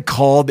they had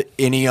called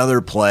any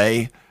other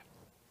play,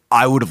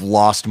 I would have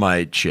lost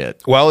my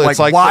shit. Well, it's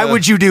like why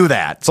would you do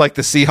that? It's like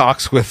the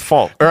Seahawks with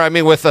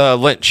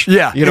Lynch.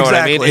 Yeah, you know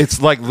exactly. what I mean?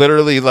 It's like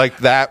literally like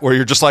that, where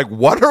you're just like,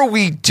 what are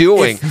we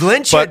doing? If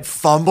Lynch had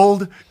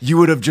fumbled, you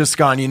would have just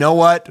gone, you know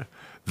what?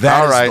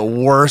 That is the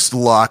worst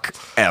luck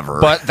ever.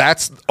 But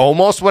that's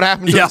almost what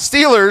happened to the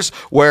Steelers,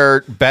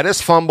 where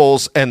Bettis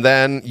fumbles, and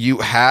then you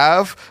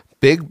have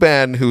Big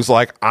Ben, who's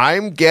like,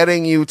 I'm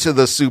getting you to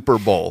the Super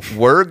Bowl.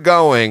 We're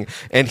going.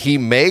 And he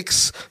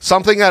makes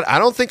something that I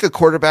don't think a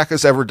quarterback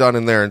has ever done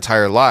in their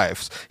entire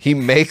lives. He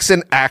makes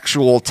an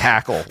actual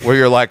tackle where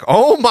you're like,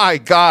 oh my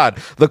God.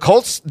 The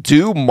Colts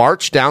do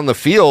march down the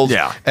field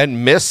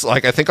and miss,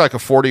 like, I think like a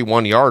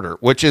 41-yarder,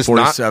 which is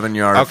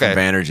 47-yarder from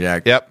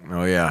Vanderjagt. Yep.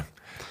 Oh, yeah.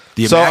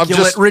 The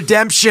Immaculate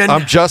Redemption.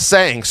 I'm just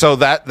saying. So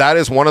that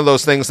is one of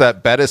those things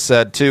that Bettis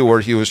said too, where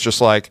he was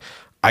just like,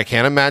 I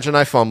can't imagine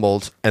I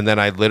fumbled, and then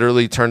I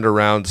literally turned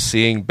around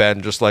seeing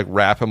Ben just like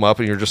wrap him up,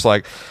 and you're just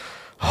like,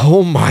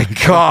 oh my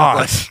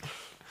God.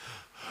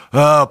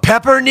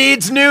 Pepper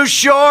needs new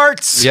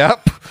shorts.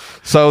 Yep.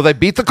 So they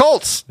beat the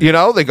Colts. You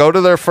know, they go to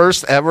their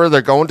first ever.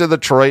 They're going to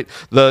Detroit.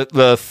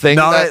 The thing.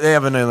 No, they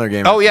have another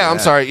game. Oh yeah, I'm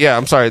sorry. Yeah,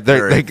 I'm sorry.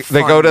 They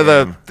go to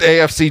the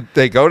AFC.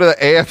 They go to the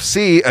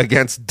AFC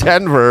against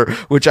Denver,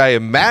 which I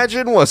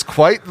imagine was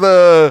quite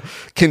the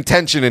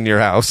contention in your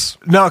house.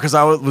 No, because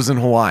I was in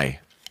Hawaii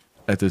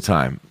at the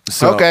time.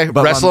 So, okay,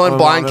 wrestling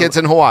blind kids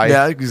in Hawaii.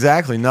 Yeah,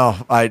 exactly. No,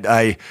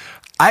 I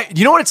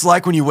you know what it's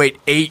like when you wait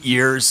 8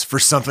 years for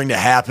something to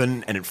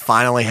happen and it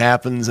finally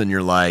happens and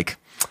you're like,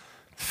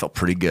 felt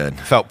pretty good.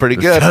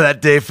 That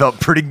day felt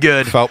pretty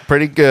good.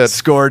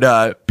 Scored.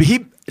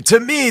 To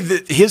me,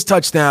 his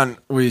touchdown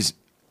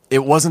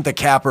it wasn't the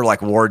capper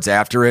like Ward's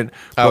after it.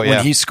 But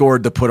when he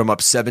scored to put him up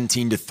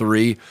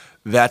 17-3,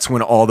 that's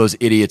when all those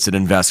idiots at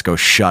Invesco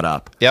shut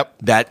up. Yep.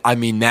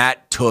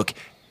 That took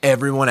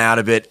everyone out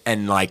of it,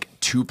 and like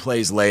 2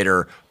 plays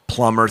later,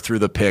 Plummer threw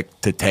the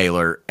pick to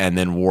Taylor, and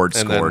then Ward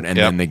scored, and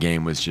then the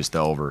game was just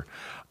over.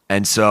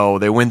 And so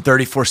they win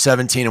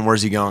 34-17, and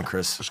where's he going,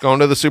 Chris? He's going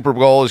to the Super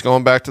Bowl. He's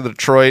going back to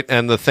Detroit,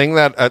 and the thing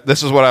that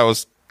this is what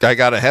I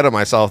got ahead of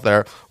myself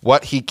there.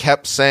 What he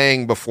kept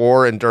saying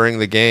before and during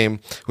the game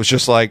was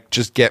just like,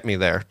 just get me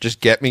there. Just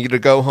get me to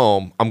go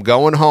home. I'm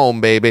going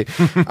home, baby.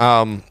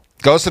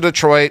 Goes to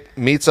Detroit,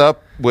 meets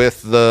up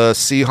with the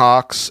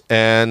Seahawks,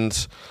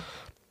 and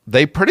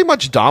they pretty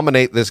much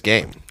dominate this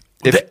game.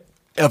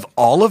 Of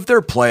all of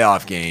their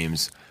playoff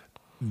games,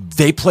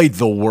 they played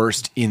the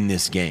worst in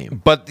this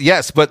game. But the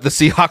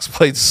Seahawks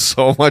played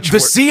so much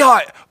worse.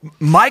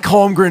 Mike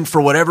Holmgren,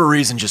 for whatever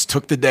reason, just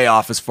took the day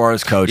off as far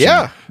as coaching.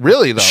 Yeah,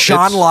 really, though.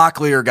 Sean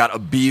Locklear got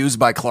abused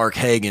by Clark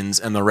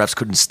Hagens, and the refs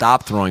couldn't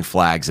stop throwing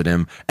flags at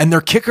him. And their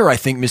kicker, I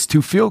think, missed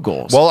 2 field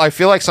goals. Well, I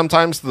feel like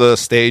sometimes the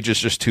stage is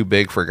just too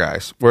big for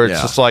guys, where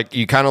it's just like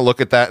you kind of look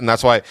at that, and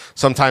that's why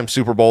sometimes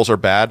Super Bowls are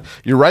bad.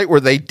 You're right,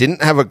 where they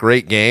didn't have a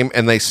great game,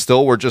 and they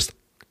still were just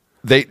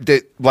they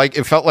like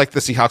it felt like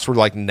the Seahawks were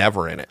like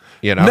never in it.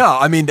 You know? No,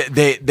 I mean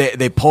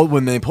they pulled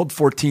when they pulled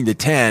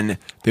 14-10.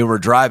 They were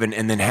driving,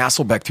 and then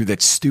Hasselbeck threw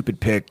that stupid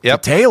pick to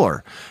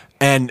Taylor,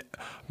 and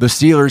the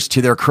Steelers,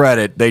 to their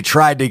credit, they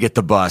tried to get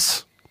the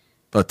bus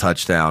a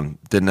touchdown.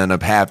 Didn't end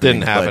up happening.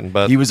 Didn't happen,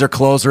 but he was their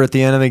closer at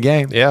the end of the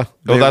game. Yeah,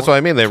 well, that's what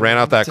I mean. They ran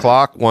out that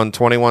clock, won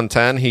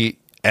 21-10. He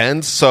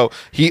ends, so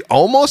he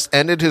almost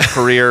ended his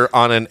career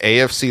on an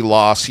AFC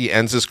loss. He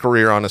ends his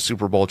career on a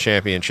Super Bowl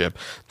championship.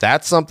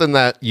 That's something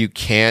that you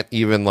can't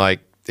even like.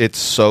 It's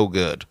so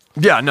good.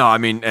 Yeah, no, I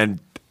mean, and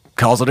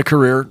calls it a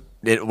career.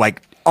 It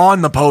like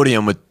on the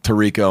podium with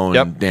Tirico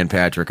and Dan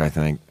Patrick, I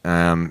think.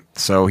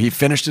 So he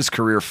finished his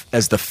career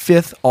as the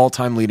 5th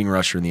all-time leading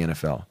rusher in the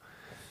NFL.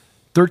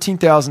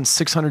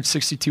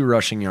 13,662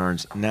 rushing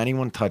yards,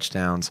 91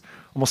 touchdowns,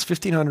 almost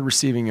 1,500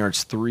 receiving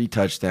yards, 3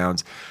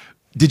 touchdowns.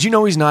 Did you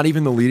know he's not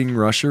even the leading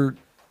rusher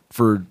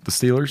for the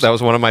Steelers? That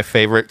was one of my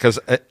favorite, because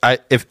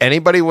if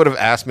anybody would have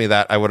asked me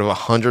that, I would have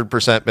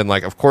 100% been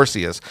like, of course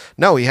he is.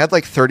 No, he had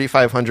like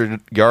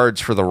 3,500 yards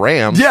for the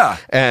Rams. Yeah.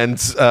 And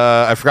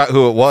I forgot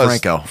who it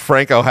was.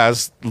 Franco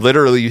has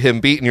literally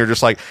him beat, and you're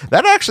just like,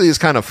 that actually is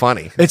kind of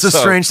funny. It's a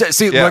strange...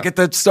 See, look at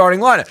the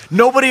starting lineup.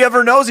 Nobody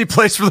ever knows he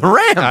plays for the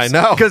Rams. I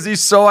know. Because he's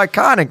so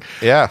iconic.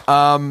 Yeah.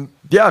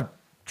 Yeah.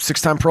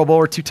 6-time Pro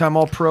Bowler, 2-time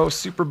All-Pro,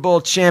 Super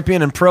Bowl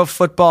champion, and Pro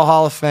Football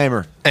Hall of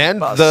Famer.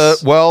 And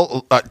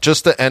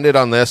just to end it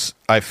on this,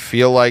 I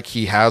feel like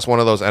he has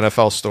one of those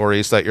NFL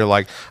stories that you're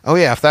like, oh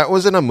yeah, if that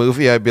was in a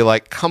movie, I'd be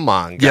like, come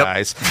on,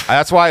 guys.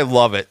 That's why I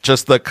love it.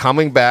 Just the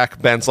coming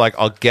back. Ben's like,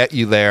 I'll get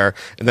you there,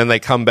 and then they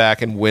come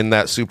back and win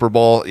that Super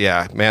Bowl.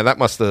 Yeah, man, that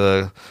must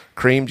have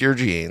creamed your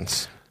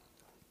jeans.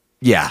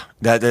 Yeah,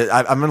 I'm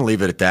going to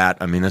leave it at that.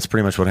 I mean, that's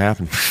pretty much what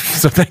happened.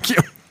 So thank you.